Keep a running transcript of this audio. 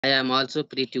I am also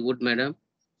pretty good, madam.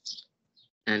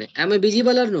 And am I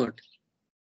visible or not?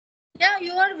 Yeah,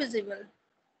 you are visible.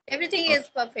 Everything Okay. is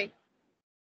perfect.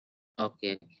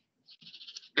 Okay.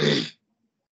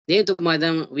 Then, to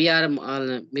madam, we are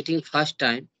meeting first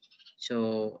time.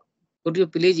 So, could you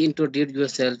please introduce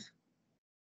yourself?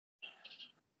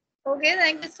 Okay,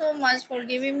 thank you so much for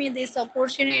giving me this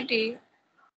opportunity. Mm.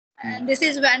 And this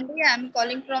is Vandy. I'm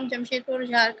calling from Jamshedpur,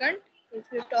 Jharkhand. If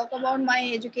you talk about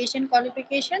my education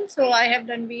qualification, so I have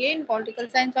done BA in Political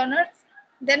Science honors.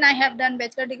 Then I have done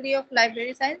Bachelor degree of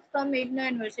Library Science from IGNOU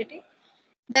University.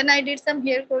 Then I did some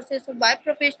hair courses. So by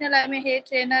professional, I'm a hair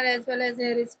trainer as well as a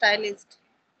hair stylist.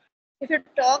 If you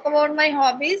talk about my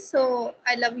hobbies, so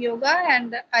I love yoga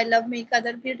and I love make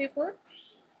other beautiful.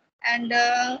 And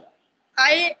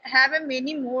I have a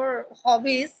many more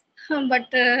hobbies, but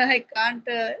I can't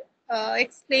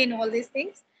explain all these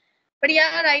things. But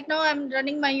yeah, right now I'm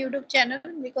running my YouTube channel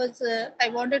because I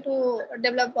wanted to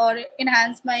develop or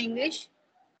enhance my English.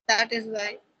 That is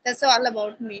why. That's all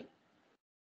about me.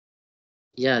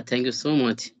 Yeah, thank you so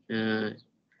much.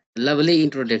 Lovely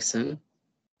introduction.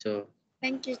 So,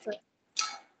 Thank you, sir.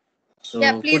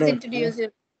 Yeah, so could please I start? introduce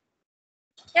you.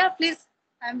 Yeah, please.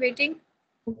 I'm waiting.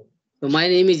 So, my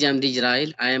name is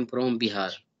Izrail. I am from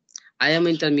Bihar. I am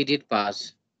intermediate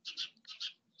pass.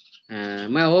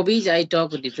 My hobbies, I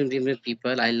talk with different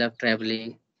people. I love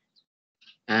traveling,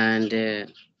 and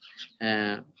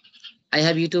I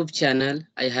have YouTube channel.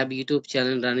 I have YouTube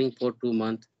channel running for 2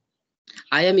 months.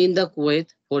 I am in the Kuwait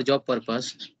for job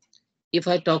purpose. If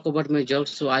I talk about my job,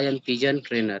 so I am pigeon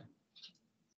trainer.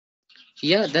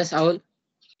 Yeah, that's all.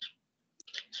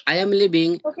 I am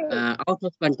living Okay. out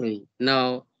of country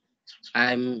now.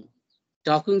 I'm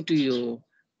talking to you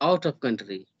out of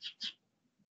country.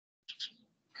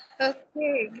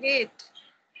 Okay, great.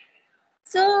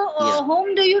 So, Yeah,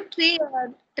 whom do you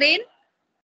train?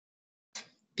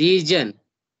 pigeon.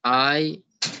 I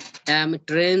am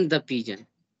train the pigeon.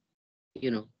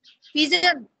 You know.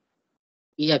 Pigeon.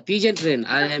 Yeah, pigeon train.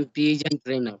 I am pigeon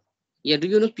trainer. Yeah, do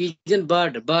you know pigeon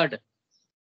bird? Bird.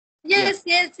 Yeah. Yes,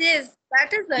 yes, yes.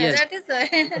 That is why. Yes. That is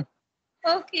why.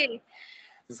 Okay.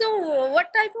 So,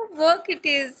 what type of work it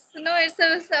is? It's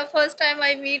the first time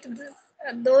I meet this.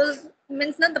 Those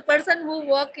means not the person who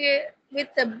work with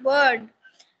a bird.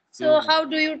 So, Mhm. how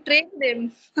do you train them?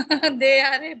 They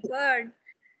are a bird.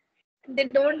 They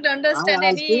don't I understand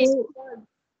any also, word.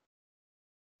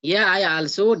 yeah, I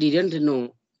also didn't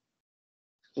know.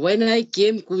 When I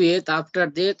came Kuwait, after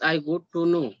that I got to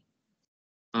know.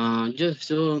 Just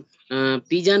so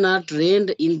pigeon are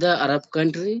trained in the Arab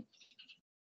country.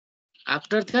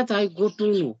 After that I got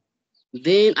to know.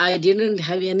 Then I didn't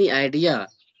have any idea.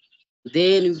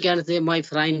 Then you can say my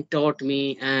friend taught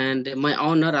me, and my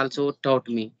owner also taught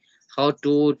me how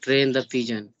to train the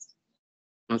pigeon.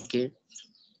 Okay.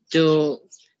 So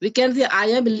we can say I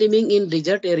am living in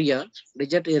desert area.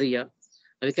 Desert area.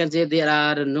 We can say there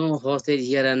are no horses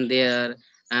here and there,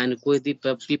 and Kuwaiti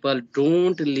people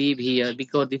don't live here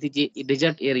because this is a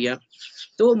desert area.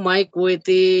 So my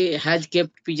Kuwaiti has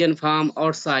kept pigeon farm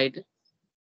outside,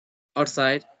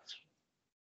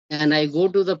 and I go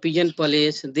to the pigeon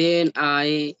place. Then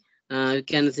I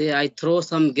can say I throw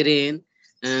some grain.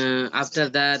 After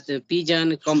that, the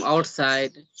pigeon come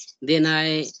outside. Then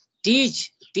I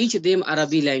teach them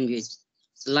Arabic language,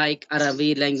 like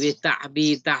Arabic language,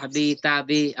 tahbi.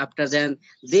 After that,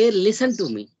 they listen to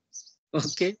me.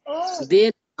 Okay. Oh,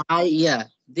 Then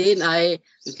then I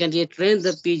you can say train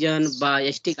the pigeon by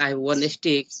a stick. I have one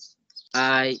stick.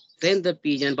 I train the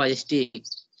pigeon by a stick.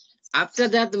 After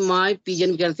that, my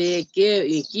pigeon can say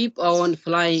keep on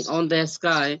flying on the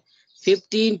sky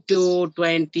 15 to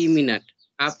 20 minutes.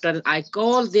 After I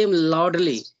call them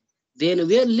loudly, then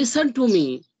will listen to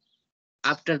me.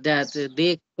 After that,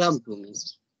 they come to me.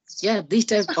 Yeah, this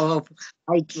type of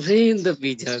I train the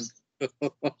pigeon.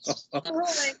 oh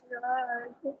my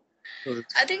God.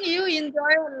 I think you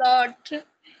enjoy a lot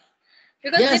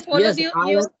because they Yes, followed yes, you I am.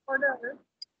 your order.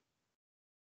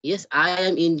 Yes, I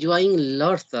am enjoying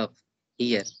lots of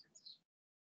here.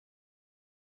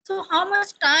 So how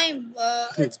much time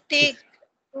it take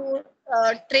to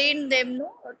train them?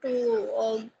 No,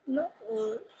 to no,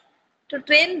 to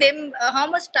train them. How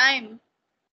much time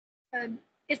uh,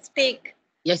 it take?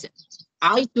 Yes,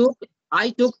 I took I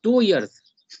took 2 years.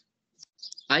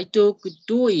 I took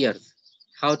 2 years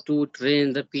how to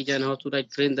train the pigeon, how to I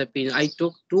train the pigeon. I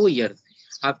took 2 years.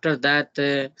 After that,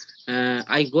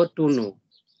 I got to know.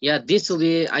 Yeah, this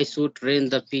way I should train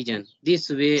the pigeon. This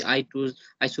way I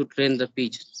should train the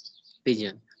pigeon.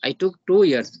 Pigeon. I took 2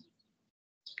 years.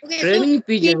 Okay, so Training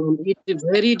pigeon. pigeon is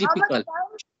very How much difficult.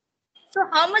 time? So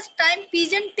how much time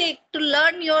pigeon take to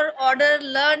learn your order,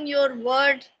 learn your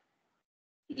word,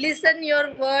 listen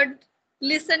your word,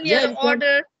 listen Yeah, your because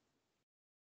order?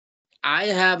 I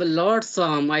have lots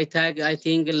I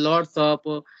think lots of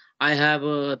I have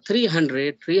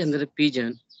 300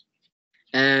 pigeon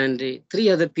and three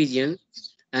other pigeon,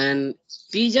 and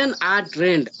pigeon are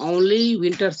trained only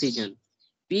winter season.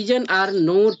 Pigeon are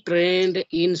not trained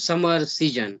in summer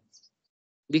season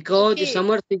because Okay.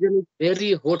 summer season is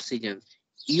very hot season.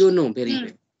 You know very Hmm.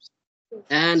 well.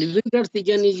 And winter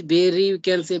season is very, you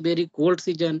can say, very cold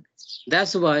season.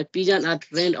 That's why pigeon are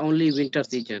trained only winter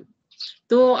season.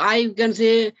 So I can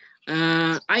say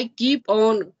I keep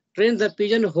on train the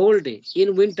pigeon whole day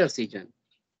in winter season.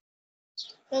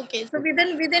 Okay. So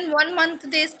within 1 month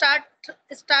they start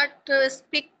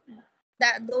speak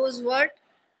that those word.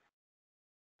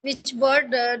 Which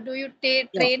bird do you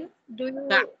Yeah, train? Do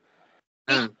ta, you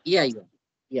pick? yeah, yeah,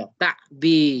 yeah. Ta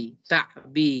bi.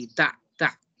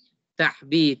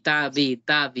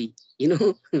 You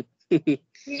know,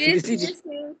 Yes, this is yes,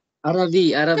 yes.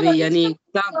 So Arabi. what is Yani the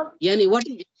come. meaning of Yani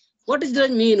what does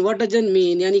that mean? What does that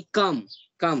mean? Yani come.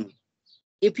 oh,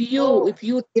 If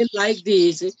you tell like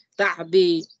this,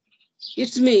 tahbi,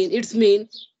 it's mean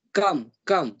come.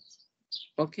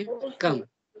 Okay, okay. come.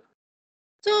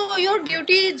 So your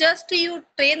duty is just you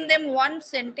train them one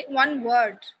sentence, one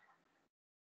word.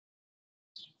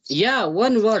 Yeah,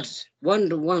 one words.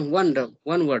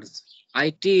 I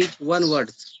teach one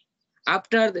words.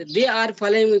 After they are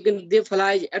flying, they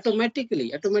fly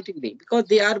automatically because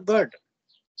they are bird.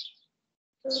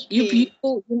 If Okay. you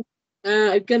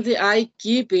can say I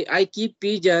keep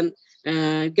pigeon.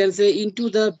 You can say into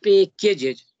the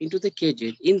cages in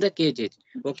the cages.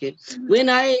 Okay. Mhm. When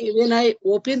I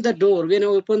open the door,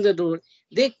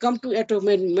 they come to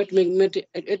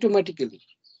automatically.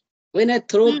 When I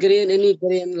throw Mm. any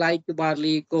grain like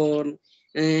barley, corn,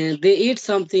 and they eat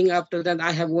something. After that,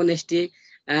 I have one stick,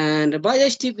 and by a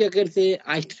stick, you can say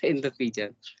I train the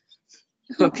pigeon.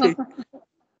 Okay,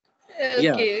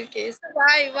 yeah. Okay, okay. So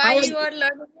why I am, you are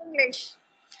learning English?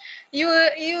 You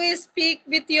you speak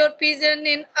with your pigeon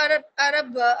in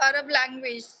Arab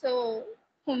language. So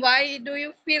why do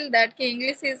you feel that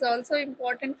English is also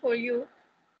important for you?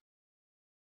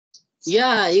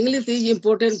 yeah, English is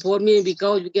important for me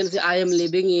because you can say I am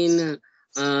living in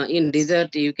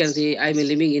desert. You can say I am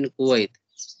living in Kuwait,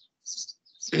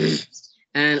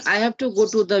 and I have to go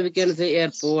to the, we can say,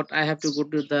 airport. I have to go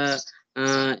to the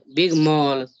big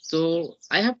mall, so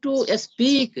I have to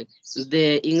speak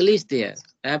the English there.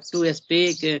 I have to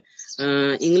speak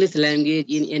English language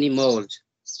in any malls.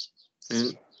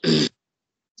 And,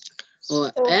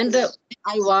 and Okay.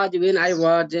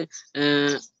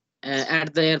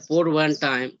 at the airport one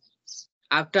time.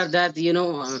 After that,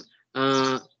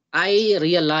 uh, I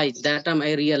realized that time.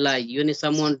 I realized,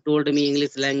 someone told me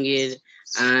English language,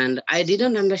 and I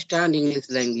didn't understand English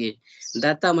language.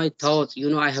 That time I thought,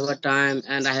 I have a time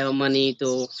and I have money,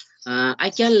 so I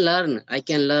can learn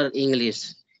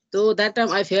English. So that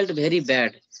time I felt very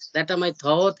bad. That time I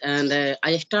thought, and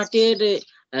I started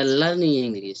learning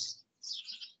English.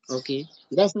 Okay,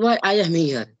 that's why I am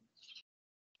here.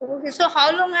 Okay. So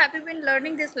how long have you been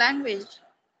learning this language?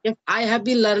 Yes, I have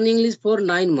been learning English for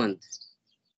 9 months.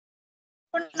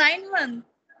 For 9 months.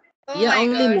 Oh Yeah, my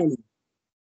only God. 9.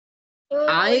 Oh,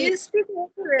 I you speak very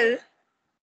well.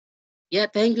 Yeah,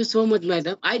 thank you so much,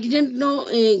 madam. I didn't know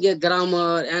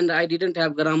grammar, and I didn't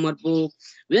have grammar book.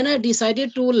 When I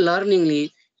decided to learn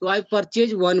English, so I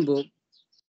purchased one book.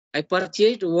 I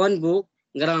purchased one book,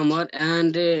 grammar,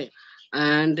 and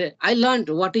I learned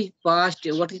what is past,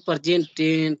 what is present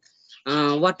tense,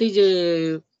 what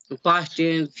is past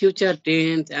tense, future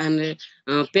tense, and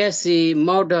passive,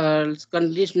 modals,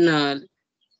 conditional,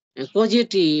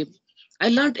 positive. I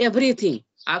learned everything.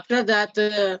 After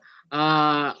that,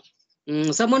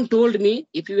 someone told me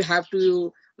if you have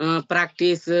to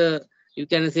practice, you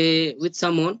can say with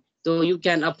someone, so you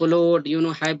can upload,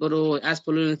 Hypero, as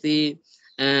fluency,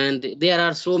 and there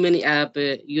are so many app,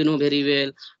 very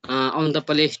well, on the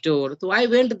Play Store. So I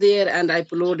went there and I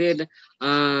uploaded,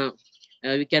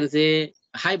 we can say,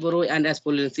 Hypero and as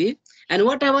fluency, and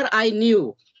whatever I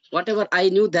knew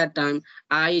that time.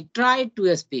 I tried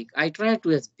to speak.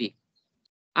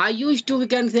 I used to, we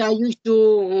can say, I used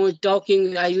to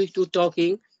talking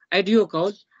audio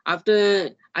call. After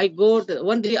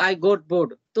one day I got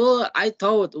bored. So I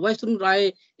thought, why shouldn't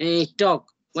I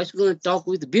talk? Why shouldn't I talk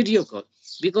with video call?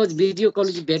 Because video call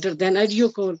is better than audio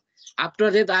call. After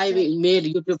that, I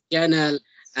made YouTube channel,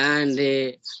 and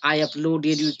I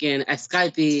uploaded, a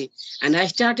Skype, and I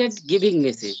started giving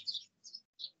message.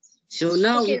 So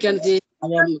now we Okay, so can say I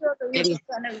what's am your getting YouTube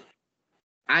channel?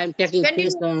 I'm taking When did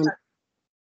test you on. start?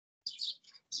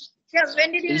 Yeah,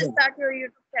 when did you Yeah, start your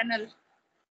YouTube channel?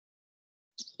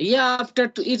 yeah.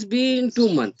 After it's been 2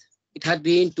 months. It had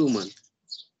been 2 months.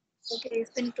 Okay,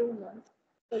 it's been 2 months.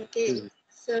 Okay, Mhm.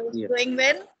 so it's Yeah, going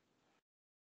well.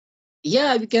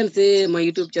 yeah. We can say my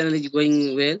YouTube channel is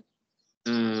going well.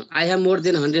 I have more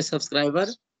than 100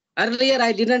 subscribers. Earlier,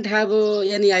 I didn't have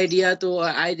any idea, so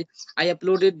I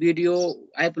uploaded video.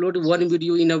 I uploaded one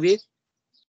video in a week.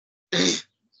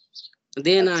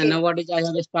 Then Okay, nowadays I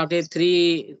have started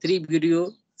three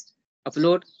video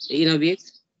upload in a week.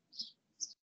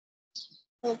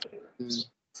 okay. Mm,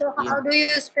 So yeah, how do you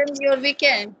spend your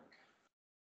weekend?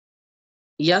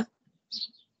 yeah.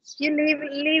 You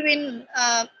live in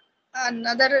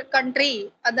another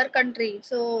country, other country.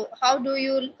 So how do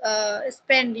you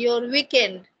spend your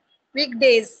weekend,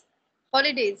 weekdays,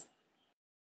 holidays?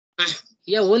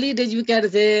 Yeah, holidays we can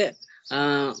say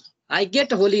I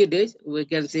get holidays. We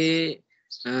can say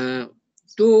uh,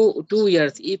 2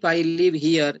 years. If I live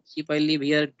here, if I live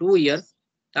here 2 years,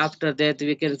 after that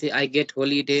we can say I get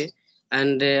holiday,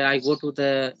 and I go to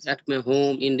the at my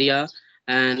home India,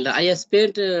 and I have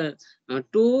spent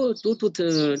 2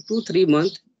 to 3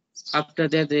 months. After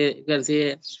that, you can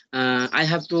say I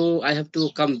have to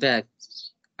come back.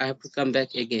 I have to come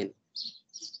back again.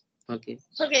 Okay,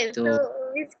 Okay, so so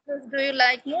which place do you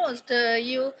like most?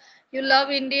 You love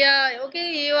India.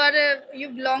 Okay, you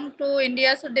belong to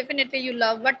India, so definitely you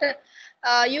love. But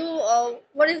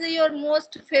what is your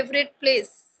most favorite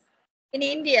place in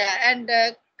India and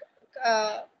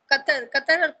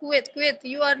Qatar or Kuwait? Kuwait.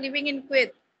 You are living in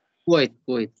Kuwait. Kuwait,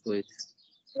 Kuwait, Kuwait.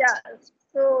 Yeah.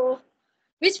 So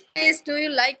which place do you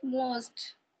like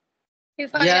most?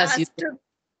 If I Yes, asked to,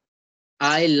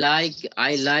 I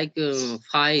like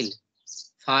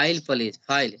file police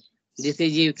file. This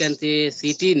is you can say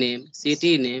city name.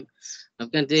 City name. You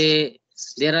can say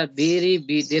there is very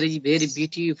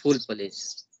beautiful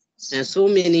place. And so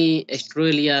many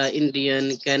Australia,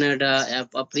 Indian, Canada,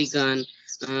 African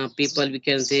people we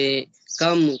can say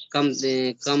come you can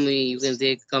say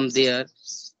come there,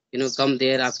 come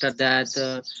there. After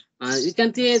that you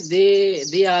can say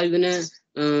they are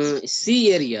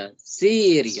sea area.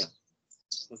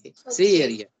 Okay, sea okay,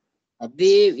 area.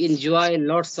 They enjoy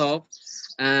lots of.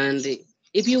 And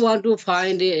if you want to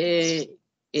find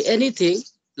anything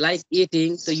like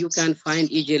eating, so you can find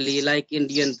easily like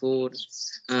Indian food,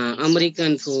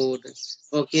 American food.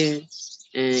 Okay,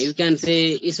 you can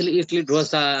say Italy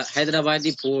dosa,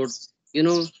 Hyderabadi food, you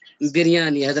know,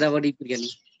 biryani, Hyderabadi biryani.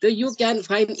 So you can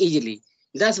find easily.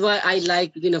 That's why I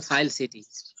like file city.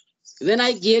 When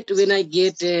I get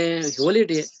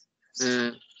holiday,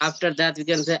 uh, after that we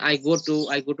can say I go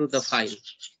to the file,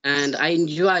 and I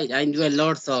enjoy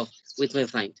lots of with my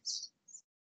friend.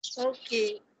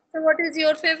 okay. So what is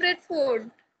your favorite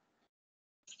food?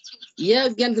 Yeah,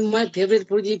 again my favorite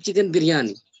food is chicken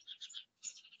biryani.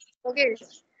 Okay.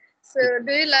 So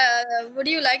would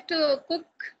you like to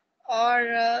cook or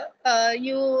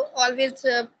you always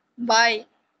buy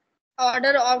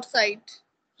order outside?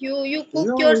 You cook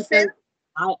No, you can. yourself?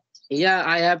 I, yeah,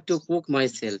 I have to cook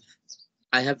myself.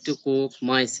 I have to cook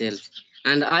myself,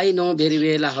 and I know very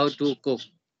well how to cook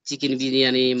chicken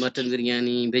biryani, mutton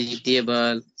biryani,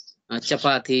 vegetable,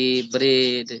 chapati,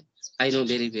 bread. I know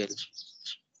very well.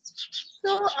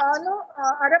 So no,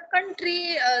 Arab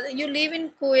country. You live in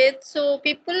Kuwait, so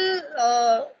people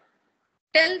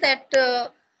tell that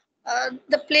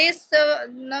the place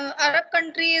no, Arab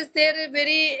country is there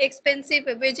very expensive.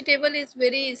 Vegetable is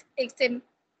very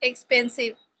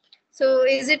expensive. So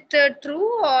is it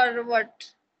true or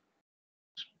what?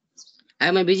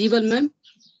 Am I visible, ma'am?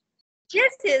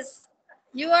 Yes, yes,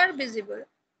 you are visible.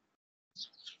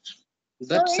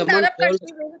 So But in someone Arab called.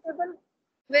 country,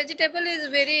 vegetable is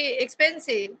very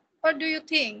expensive. What do you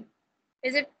think?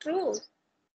 Is it true?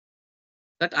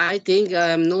 But I think I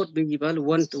am not visible.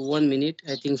 1 minute.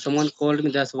 I think someone called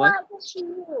me. That's Oh, why. I can see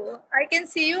you. I can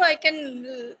see you. I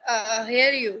can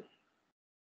hear you.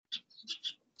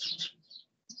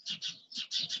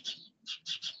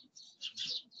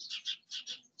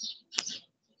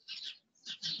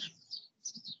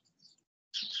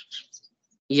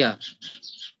 Yeah.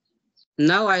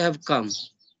 Now I have come.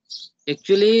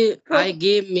 Actually, I Oh,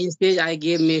 gave message. I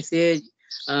gave message.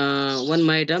 One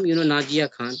madam, Najia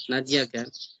Khan,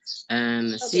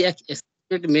 and she okay.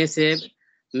 accepted message.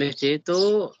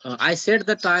 So I said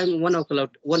the time 1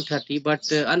 o'clock, 1:30.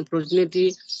 But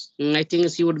unfortunately, I think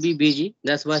she would be busy.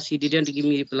 That's why she didn't give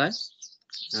me reply.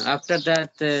 After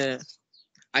that,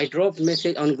 I dropped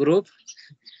message on group,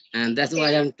 and that's why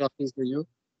Okay. I'm talking to you.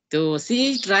 So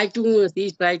she is trying to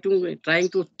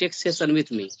take session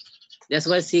with me. That's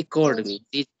why she called Oh, me.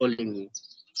 She's calling me.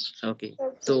 Okay.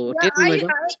 okay. So Yeah, tell me, madam.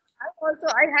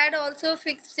 I had also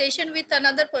fixed session with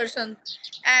another person,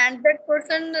 and that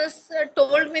person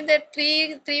told me that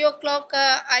three o'clock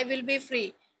I will be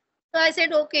free. So I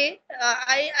said okay.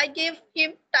 I gave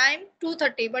him time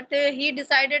 2:30, but he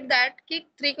decided that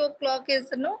 3 o'clock is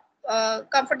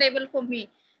comfortable for me.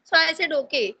 So I said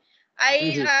okay. I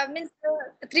Mhm. means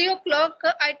 3 o'clock.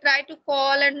 I tried to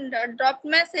call and drop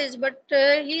message, but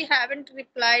he haven't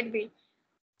replied me.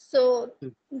 So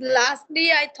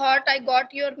lastly, I thought I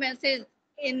got your message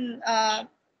in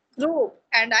group,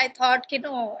 and I thought,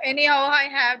 anyhow I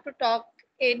have to talk.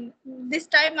 In this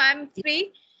time, I'm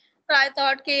free, so I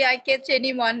thought, okay, I catch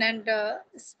anyone and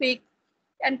speak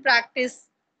and practice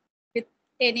with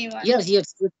anyone. Yes,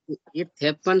 yes, it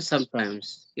happens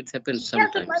sometimes. It happens Yeah.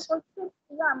 So sometimes.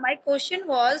 my question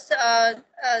was,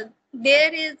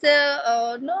 there is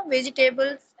no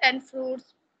vegetables and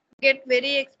fruits get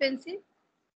very expensive.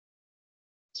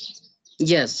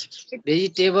 Yes,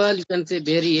 vegetable you can say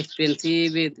very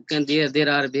expensive. It can there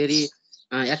are very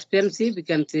expensive. You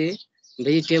can say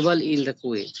vegetable in the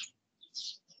Kuwait.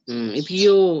 If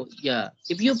you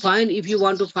if you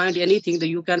want to find anything that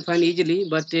you can find easily,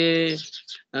 but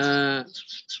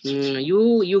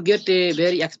you get a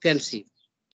very expensive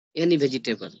any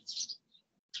vegetable.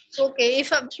 Okay,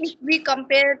 if we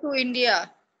compare to India.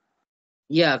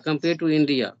 Yeah, compared to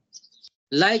India.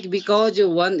 Like because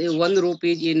one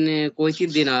rupee in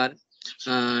Kuwaiti dinar,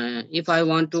 if I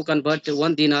want to convert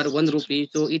 1 dinar 1 rupee,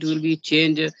 so it will be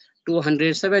change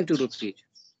 270 rupees.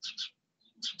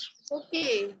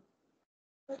 Okay,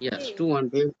 Yes, okay,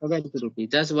 270 rupees.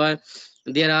 That's why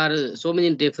there are so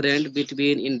many different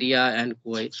between India and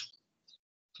Kuwait.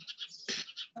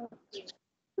 okay.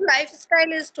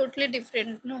 Lifestyle is totally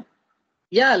different, no?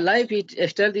 Yeah, life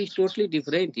style is totally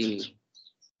different in.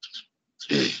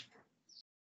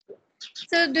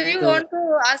 So, do you So want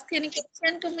to ask any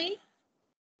question to me?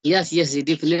 yes, yes,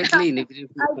 definitely, definitely.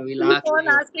 I I will keep ask on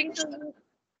you. asking to you,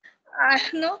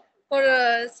 no, for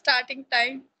starting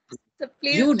time. So,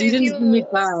 please, You if didn't you, give me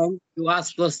time to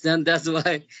ask question. That's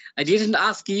why I didn't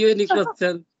ask you any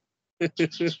question.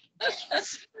 okay,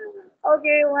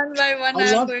 one by one, I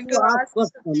I'm love going to to ask ask.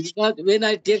 question because when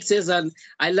I take session,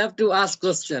 I love to ask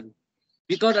question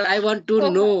because I want to Oh,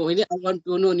 know. I want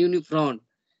to know new front,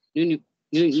 new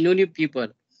new people,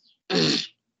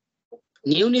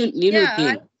 new yeah,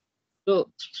 thing. So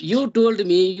you told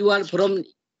me you are from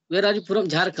where are you from?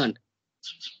 Jharkhand.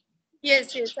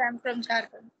 yes, yes, I'm from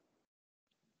Jharkhand.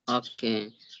 Okay.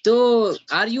 So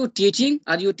are you teaching?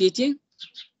 Are you teaching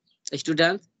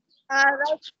students?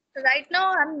 Right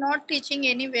now, I'm not teaching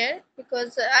anywhere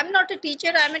because I'm not a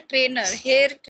teacher. I'm a trainer, hair